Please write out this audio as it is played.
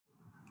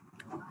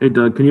Hey,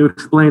 Doug, can you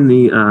explain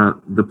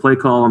the play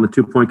call on the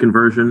 2-point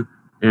conversion?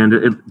 And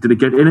did it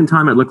get in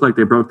time? It looked like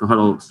they broke the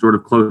huddle sort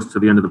of close to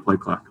the end of the play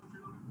clock.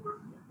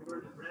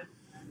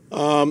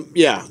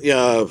 Yeah.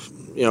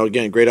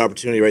 Again, great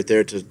opportunity right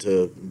there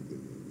to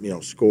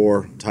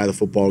score, tie the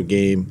football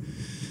game.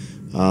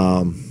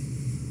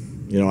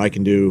 I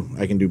can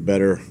do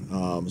better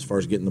as far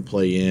as getting the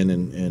play in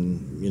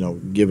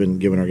and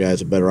giving our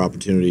guys a better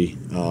opportunity,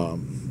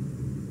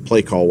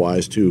 play call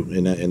wise too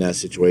in that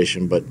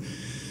situation. But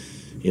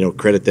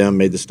credit them,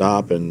 made the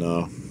stop, and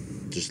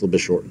just a little bit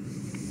short.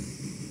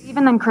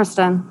 Even then,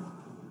 Kristen.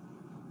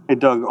 Hey,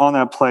 Doug, on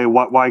that play,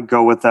 why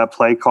go with that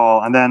play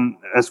call? And then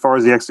as far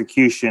as the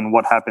execution,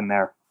 what happened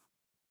there?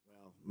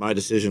 My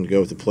decision to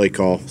go with the play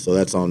call, so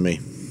that's on me.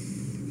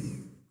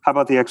 How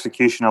about the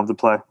execution of the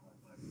play?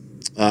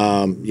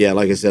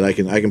 Like I said, I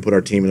can put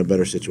our team in a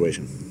better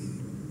situation.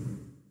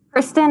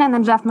 Kristen and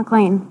then Jeff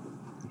McLean.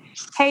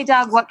 Hey,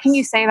 Doug, what can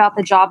you say about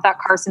the job that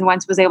Carson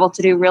Wentz was able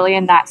to do really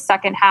in that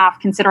second half,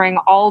 considering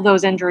all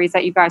those injuries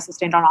that you guys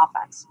sustained on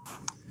offense?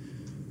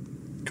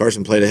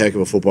 Carson played a heck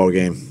of a football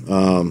game.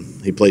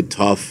 He played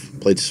tough,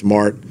 played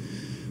smart,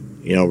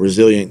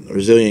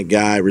 resilient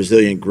guy,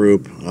 resilient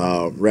group,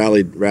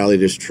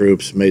 rallied his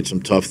troops, made some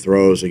tough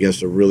throws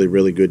against a really,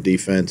 really good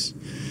defense.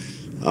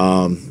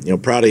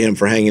 Proud of him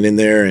for hanging in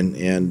there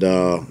and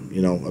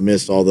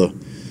amidst all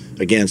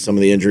some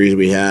of the injuries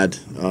we had,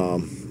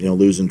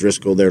 losing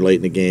Driscoll there late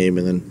in the game,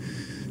 and then,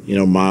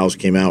 Miles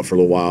came out for a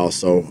little while.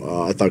 So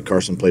I thought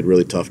Carson played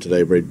really tough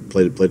today.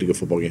 Played a good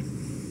football game.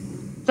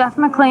 Jeff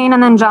McLean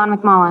and then John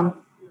McMullen.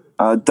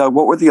 Doug,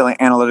 what were the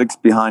analytics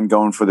behind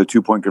going for the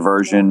 2-point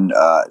conversion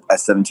at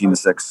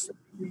 17-6?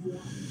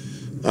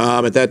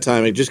 At that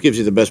time, it just gives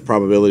you the best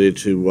probability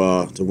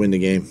to win the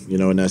game.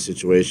 In that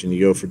situation, you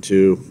go for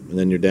 2, and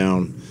then you're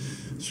down.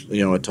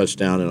 A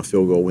touchdown and a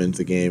field goal wins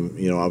the game.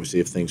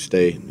 Obviously, if things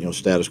stay,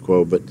 status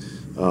quo, but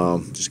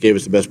just gave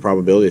us the best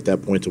probability at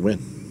that point to win.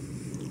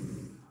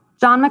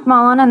 John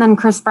McMullen and then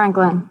Chris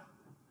Franklin.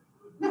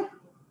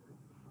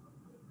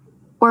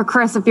 Or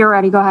Chris, if you're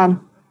ready, go ahead.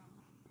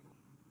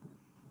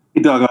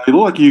 Hey, Doug, it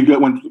looked like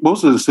what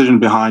was the decision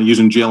behind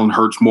using Jalen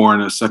Hurts more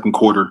in the second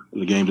quarter of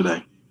the game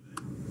today?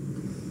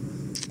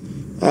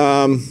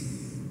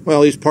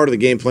 Well, he's part of the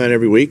game plan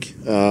every week.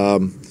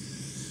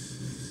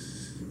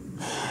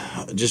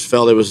 Just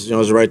felt it was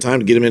the right time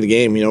to get him in the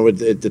game.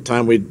 At the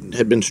time we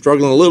had been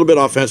struggling a little bit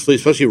offensively,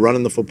 especially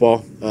running the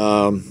football,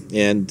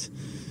 and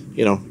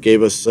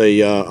gave us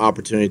a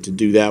opportunity to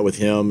do that with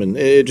him, and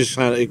it just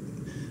kind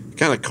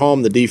of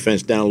calmed the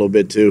defense down a little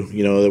bit too.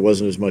 There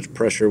wasn't as much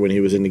pressure when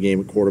he was in the game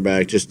at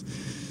quarterback. Just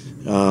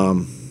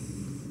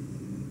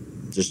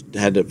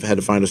had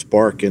to find a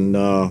spark, and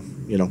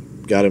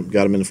got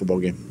him in the football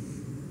game.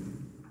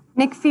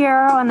 Nick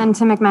Fierro and then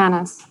Tim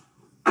McManus.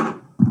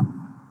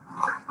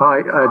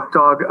 Hi,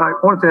 Doug. I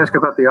wanted to ask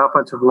about the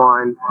offensive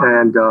line,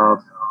 and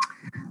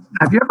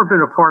have you ever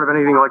been a part of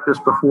anything like this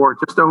before?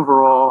 Just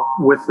overall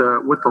with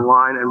the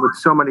line and with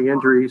so many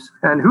injuries,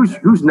 and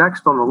who's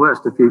next on the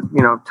list? If you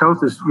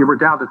were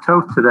down to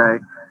Toth today.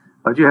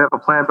 Do you have a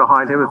plan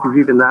behind him? If you've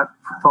even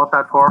thought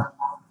that far?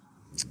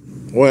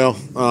 Well,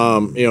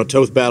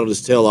 Toth battled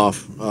his tail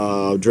off.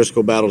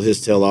 Driscoll battled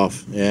his tail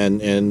off, and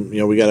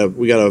we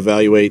gotta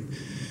evaluate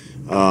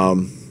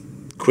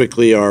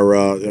quickly our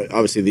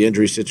obviously the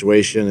injury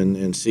situation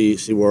and see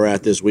where we're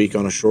at this week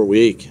on a short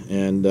week,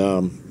 and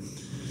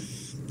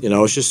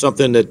it's just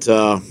something that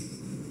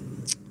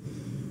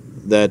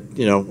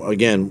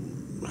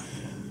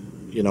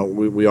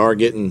we are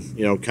getting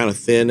kind of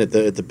thin at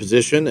the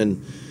position,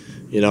 and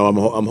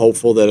I'm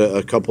hopeful that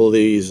a couple of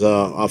these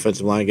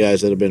offensive line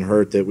guys that have been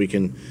hurt, that we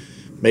can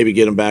maybe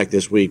get them back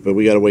this week, but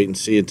we got to wait and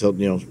see until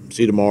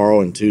see tomorrow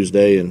and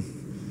Tuesday and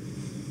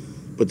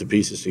put the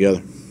pieces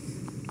together.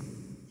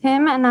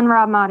 Tim and then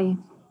Rob Maaddi.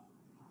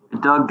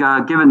 Doug,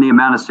 given the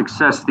amount of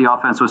success the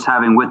offense was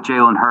having with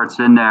Jalen Hurts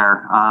in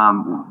there,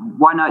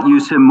 why not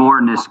use him more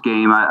in this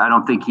game? I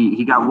don't think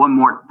he got one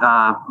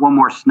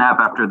more snap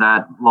after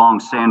that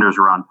long Sanders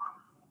run.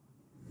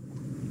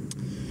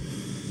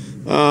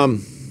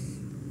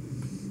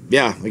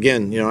 Yeah,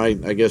 again,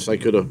 I guess I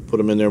could have put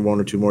him in there 1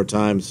 or 2 more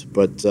times,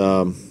 but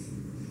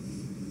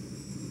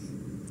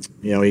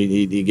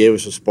he gave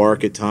us a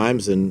spark at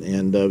times, and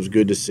it was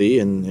good to see,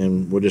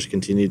 and we'll just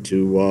continue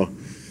to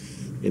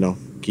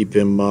keep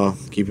him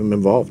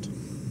involved.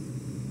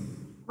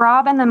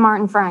 Rob and then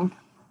Martin Frank.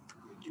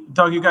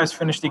 Doug, you guys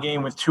finished the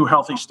game with 2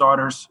 healthy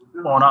starters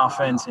on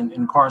offense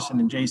in Carson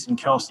and Jason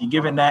Kelce.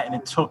 Given that, and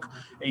it took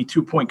a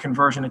 2-point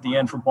conversion at the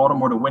end for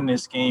Baltimore to win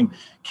this game,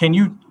 can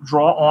you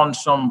draw on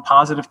some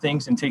positive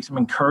things and take some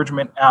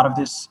encouragement out of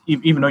this,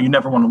 even though you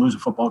never want to lose a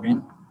football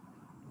game?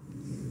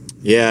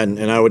 Yeah,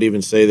 and I would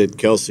even say that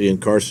Kelce and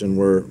Carson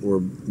were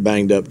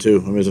banged up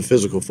too. I mean, it was a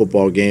physical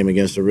football game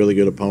against a really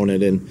good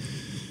opponent, and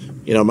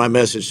my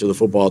message to the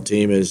football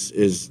team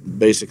is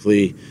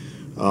basically,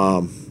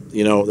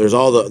 there's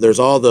all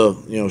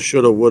the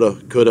shoulda, woulda,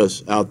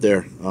 couldas out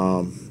there,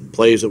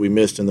 plays that we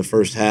missed in the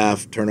first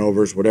half,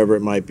 turnovers, whatever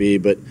it might be.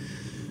 But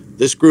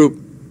this group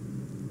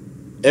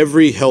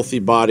every healthy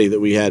body that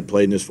we had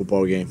played in this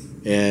football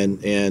game,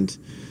 and I'm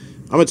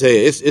gonna tell you,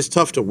 it's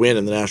tough to win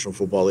in the National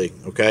Football League,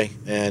 okay?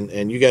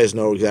 And you guys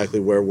know exactly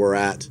where we're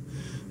at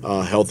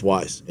health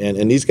wise,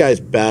 and these guys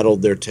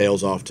battled their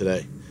tails off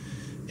today,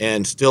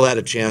 and still had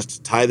a chance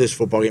to tie this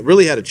football game.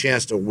 Really had a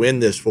chance to win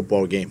this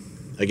football game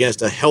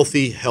against a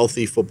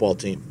healthy football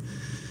team,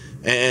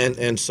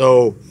 and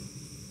so.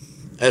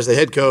 As the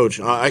head coach,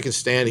 I can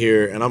stand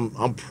here and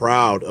I'm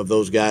proud of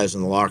those guys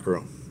in the locker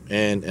room,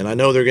 and I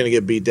know they're going to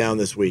get beat down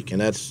this week,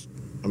 and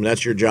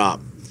that's your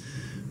job.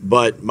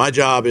 But my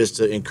job is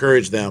to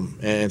encourage them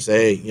and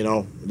say, hey,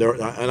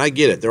 and I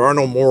get it. There are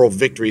no moral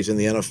victories in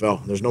the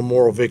NFL. There's no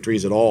moral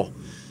victories at all,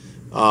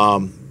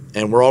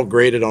 and we're all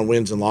graded on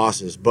wins and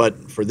losses.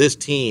 But for this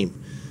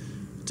team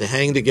to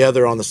hang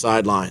together on the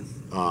sideline,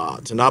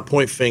 to not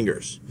point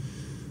fingers,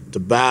 to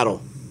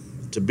battle.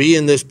 To be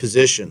in this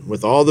position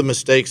with all the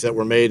mistakes that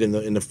were made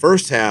in the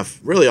first half,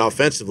 really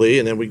offensively,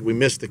 and then we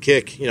missed the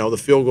kick, the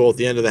field goal at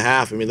the end of the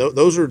half. I mean,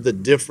 those are the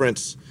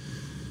difference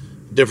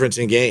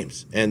in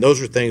games, and those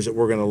are things that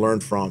we're going to learn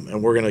from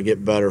and we're going to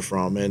get better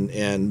from.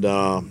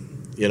 So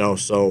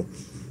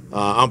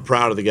I'm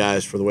proud of the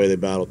guys for the way they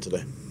battled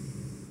today.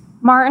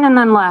 Martin and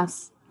then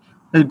Les.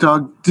 Hey,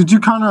 Doug, did you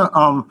kind of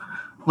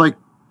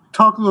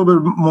talk a little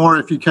bit more,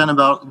 if you can,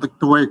 about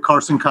the way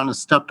Carson kind of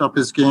stepped up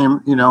his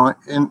game,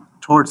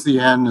 towards the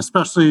end,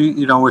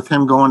 especially, with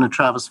him going to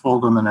Travis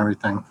Fulgham and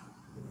everything?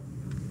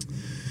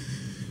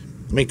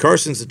 I mean,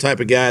 Carson's the type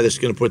of guy that's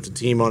going to put the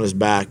team on his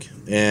back,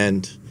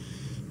 and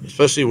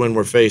especially when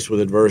we're faced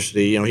with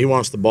adversity, he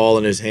wants the ball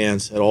in his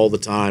hands at all the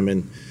time.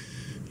 And,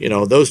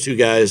 those two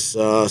guys,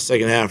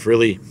 second half,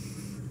 really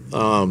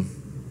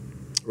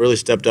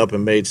stepped up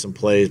and made some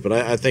plays. But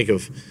I think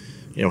of,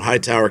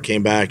 Hightower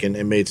came back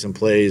and made some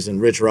plays, and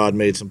Rich Rod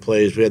made some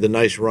plays. We had the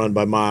nice run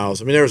by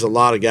Miles. I mean, there was a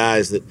lot of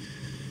guys that,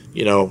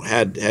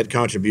 had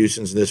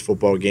contributions in this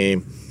football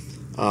game.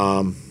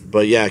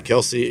 But yeah,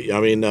 Carson,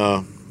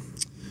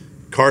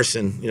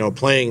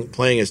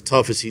 playing as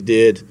tough as he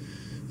did,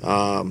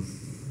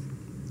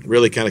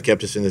 really kind of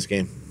kept us in this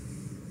game.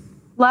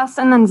 Les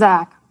and then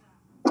Zach.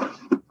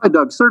 Hi,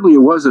 Doug. Certainly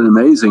it was an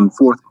amazing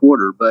fourth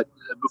quarter, but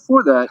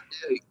before that,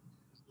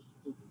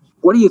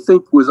 what do you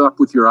think was up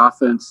with your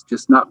offense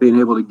just not being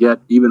able to get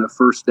even a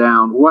first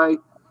down? Why?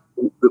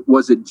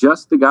 Was it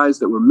just the guys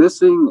that were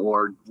missing,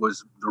 or were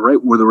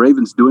the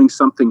Ravens doing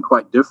something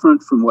quite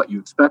different from what you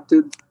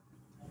expected?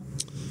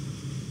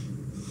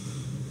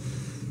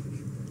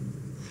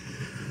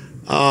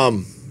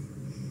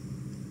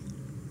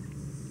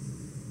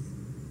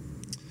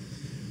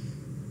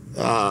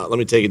 Let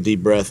me take a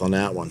deep breath on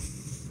that one.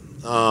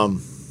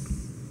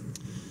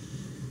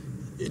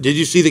 Did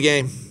you see the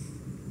game?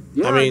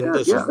 Yeah, I mean,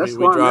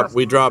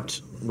 we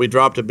dropped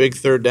a big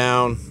third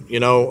down,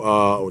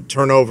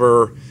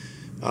 turnover.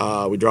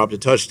 We dropped a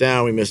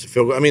touchdown. We missed a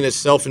field goal. I mean, it's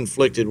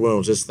self-inflicted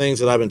wounds. It's things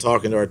that I've been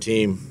talking to our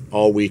team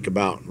all week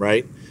about,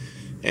 right?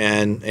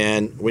 And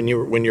when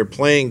you're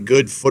playing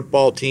good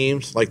football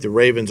teams like the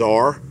Ravens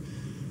are,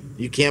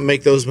 you can't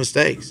make those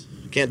mistakes.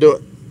 You can't do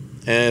it.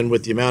 And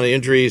with the amount of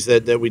injuries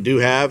that we do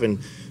have, and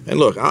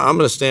look, I'm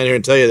going to stand here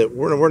and tell you that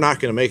we're not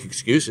going to make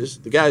excuses.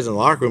 The guys in the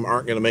locker room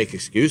aren't going to make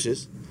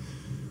excuses.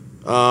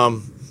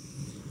 And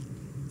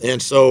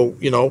so,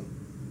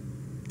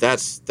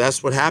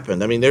 that's what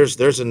happened. I mean,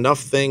 there's enough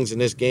things in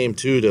this game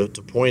too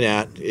to point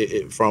at,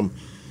 from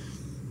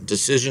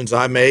decisions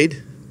I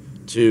made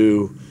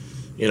to,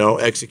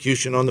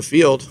 execution on the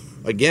field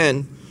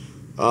again,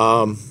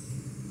 and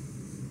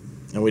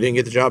we didn't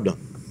get the job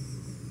done.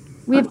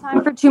 We have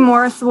time for two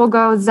more, so we'll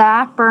go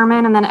Zach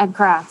Berman and then Ed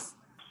Krass.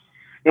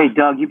 Hey,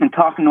 Doug, you've been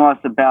talking to us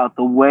about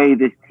the way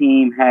this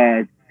team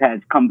has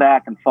come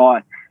back and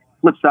fought.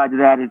 Flip side to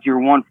that is you're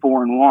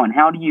 1-4-1.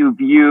 How do you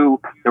view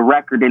the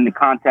record in the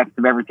context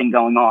of everything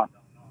going on?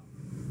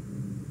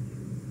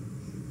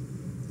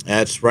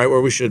 That's right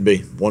where we should be,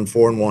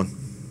 1-4-1.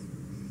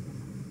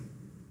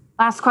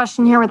 Last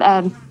question here with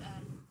Ed.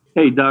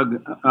 Hey,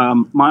 Doug.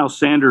 Miles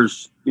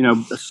Sanders,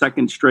 a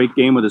second straight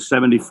game with a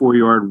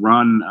 74-yard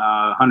run,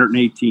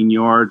 118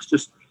 yards.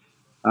 Just,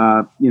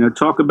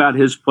 talk about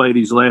his play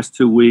these last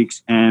 2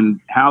 weeks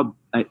and how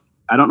 –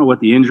 I don't know what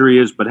the injury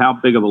is, but how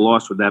big of a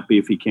loss would that be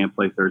if he can't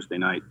play Thursday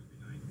night?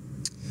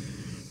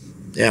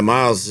 Yeah,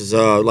 Miles is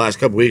last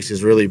couple weeks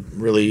has really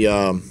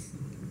done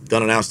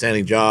an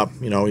outstanding job.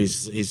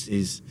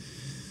 He's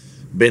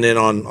been in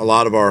on a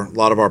lot of our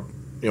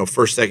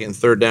first, second, and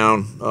third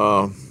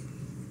down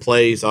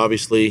plays.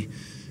 Obviously,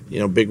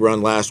 big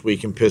run last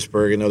week in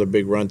Pittsburgh, another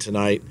big run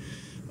tonight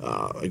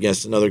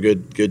against another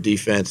good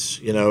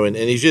defense. And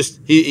he's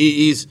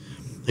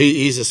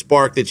a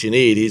spark that you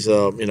need. He's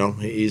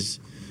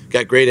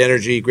got great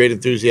energy, great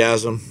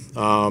enthusiasm.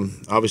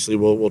 Obviously,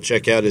 we'll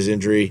check out his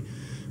injury,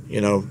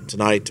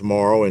 tonight,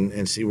 tomorrow,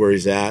 and see where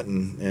he's at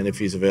and if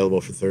he's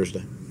available for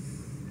Thursday.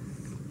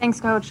 Thanks,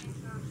 Coach.